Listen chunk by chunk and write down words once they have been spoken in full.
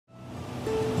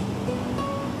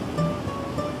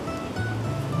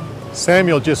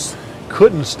Samuel just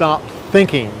couldn't stop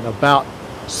thinking about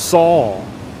Saul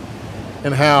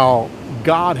and how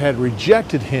God had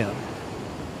rejected him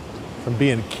from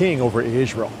being king over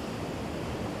Israel.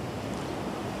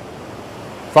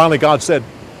 Finally, God said,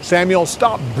 Samuel,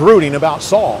 stop brooding about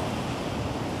Saul.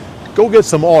 Go get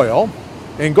some oil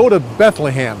and go to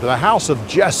Bethlehem, to the house of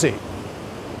Jesse,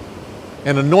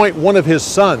 and anoint one of his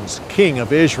sons king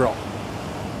of Israel.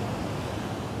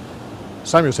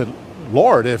 Samuel said,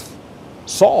 Lord, if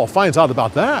Saul finds out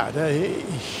about that,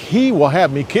 he will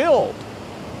have me killed.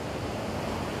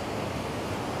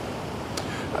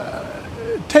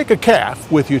 Take a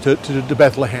calf with you to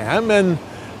Bethlehem and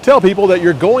tell people that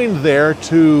you're going there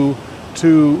to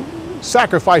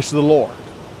sacrifice to the Lord.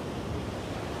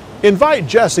 Invite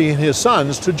Jesse and his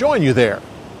sons to join you there,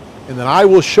 and then I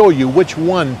will show you which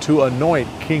one to anoint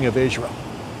king of Israel.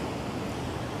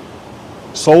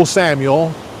 So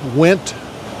Samuel went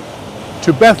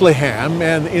to Bethlehem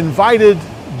and invited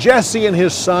Jesse and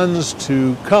his sons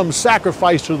to come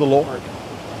sacrifice to the Lord.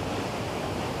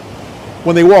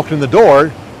 When they walked in the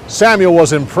door, Samuel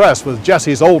was impressed with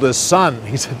Jesse's oldest son.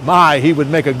 He said, my, he would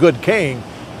make a good king.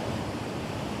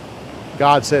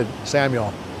 God said,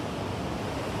 Samuel,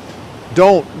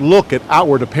 don't look at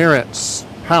outward appearance,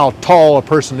 how tall a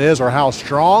person is or how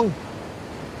strong.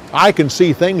 I can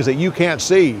see things that you can't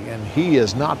see, and he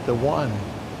is not the one.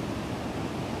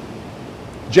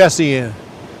 Jesse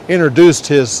introduced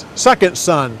his second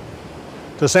son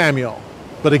to Samuel,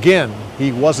 but again,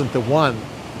 he wasn't the one.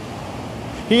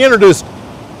 He introduced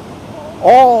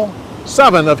all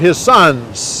 7 of his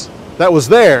sons that was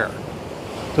there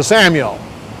to Samuel.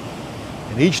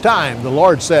 And each time the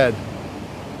Lord said,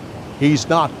 he's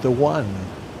not the one.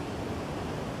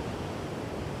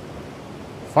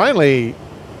 Finally,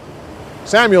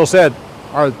 Samuel said,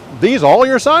 are these all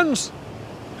your sons?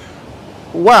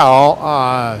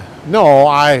 Well, no,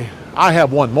 I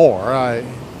have one more.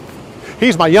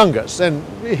 He's my youngest, and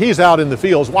he's out in the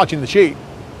fields watching the sheep.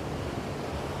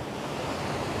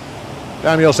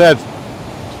 Samuel said,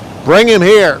 bring him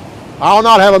here. I'll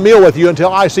not have a meal with you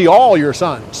until I see all your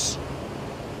sons.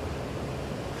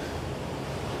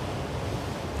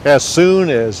 As soon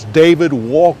as David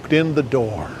walked in the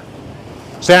door,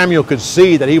 Samuel could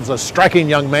see that he was a striking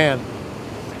young man,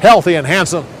 healthy and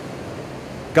handsome.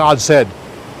 God said,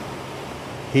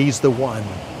 he's the one.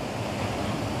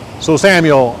 So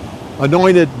Samuel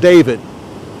anointed David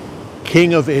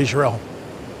king of Israel.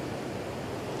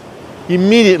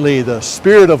 Immediately the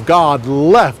Spirit of God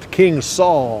left King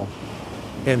Saul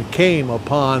and came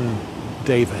upon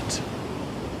David.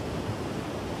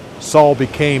 Saul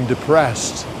became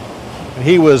depressed, and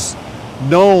he was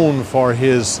known for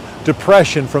his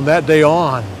depression from that day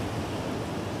on.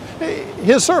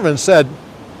 His servants said,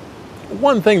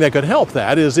 one thing that could help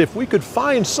that is if we could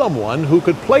find someone who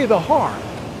could play the harp.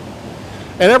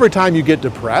 And every time you get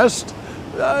depressed,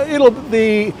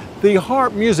 the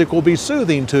harp music will be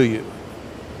soothing to you.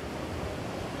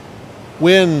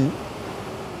 When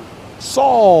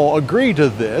Saul agreed to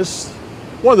this,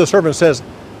 one of the servants says,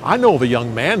 I know of a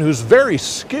young man who's very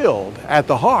skilled at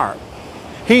the harp.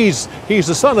 He's the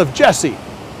son of Jesse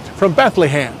from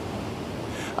Bethlehem.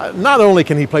 Not only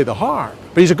can he play the harp,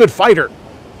 but he's a good fighter.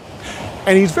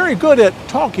 And he's very good at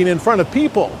talking in front of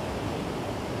people.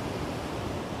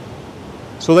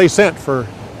 So they sent for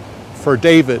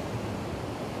David.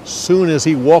 Soon as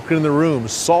he walked in the room,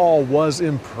 Saul was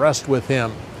impressed with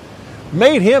him,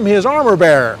 made him his armor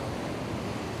bearer.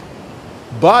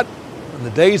 But in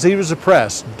the days he was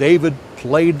depressed, David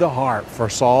played the harp for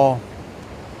Saul,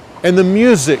 and the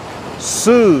music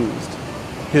soothed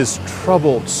his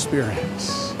troubled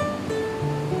spirits.